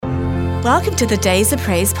Welcome to the Days of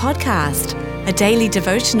Praise podcast, a daily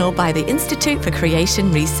devotional by the Institute for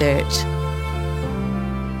Creation Research.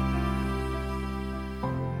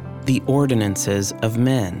 The Ordinances of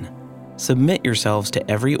Men. Submit yourselves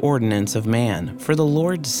to every ordinance of man for the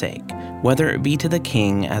Lord's sake, whether it be to the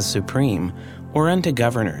king as supreme, or unto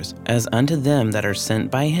governors, as unto them that are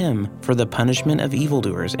sent by him, for the punishment of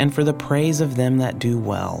evildoers, and for the praise of them that do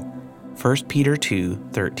well. 1 Peter 2,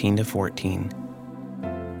 13-14.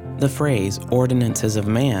 The phrase, ordinances of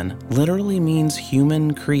man, literally means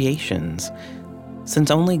human creations.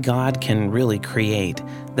 Since only God can really create,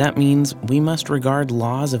 that means we must regard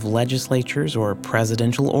laws of legislatures or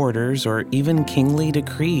presidential orders or even kingly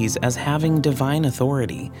decrees as having divine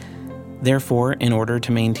authority. Therefore, in order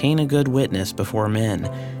to maintain a good witness before men,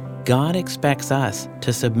 God expects us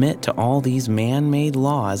to submit to all these man-made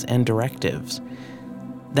laws and directives.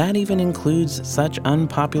 That even includes such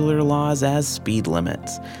unpopular laws as speed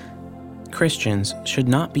limits. Christians should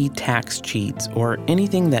not be tax cheats or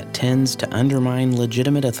anything that tends to undermine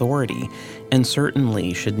legitimate authority, and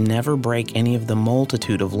certainly should never break any of the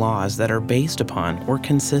multitude of laws that are based upon or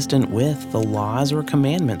consistent with the laws or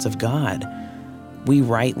commandments of God. We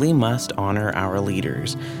rightly must honor our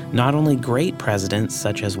leaders, not only great presidents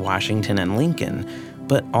such as Washington and Lincoln,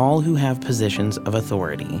 but all who have positions of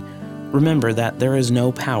authority. Remember that there is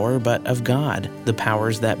no power but of God. The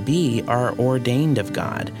powers that be are ordained of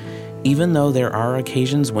God. Even though there are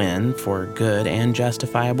occasions when, for good and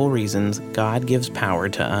justifiable reasons, God gives power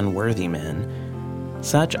to unworthy men,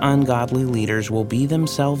 such ungodly leaders will be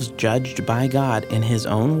themselves judged by God in His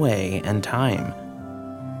own way and time.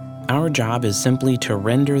 Our job is simply to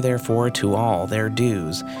render therefore to all their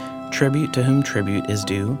dues, tribute to whom tribute is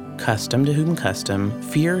due, custom to whom custom,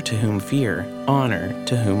 fear to whom fear, honor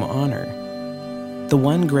to whom honor. The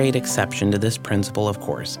one great exception to this principle, of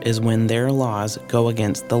course, is when their laws go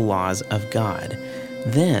against the laws of God.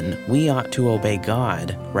 Then we ought to obey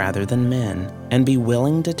God rather than men, and be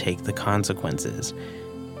willing to take the consequences.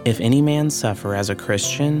 If any man suffer as a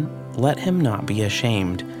Christian, let him not be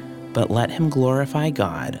ashamed, but let him glorify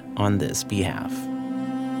God on this behalf.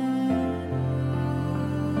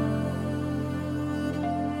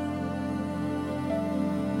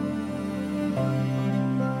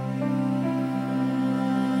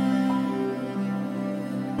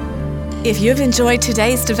 If you've enjoyed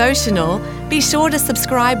today's devotional, be sure to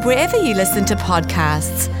subscribe wherever you listen to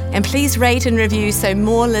podcasts, and please rate and review so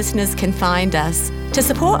more listeners can find us. To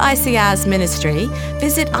support ICR's ministry,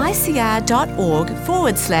 visit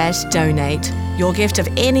icr.org/donate. Your gift of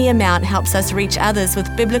any amount helps us reach others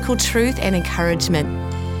with biblical truth and encouragement.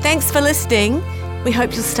 Thanks for listening. We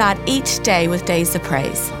hope you'll start each day with Days of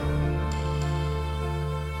Praise.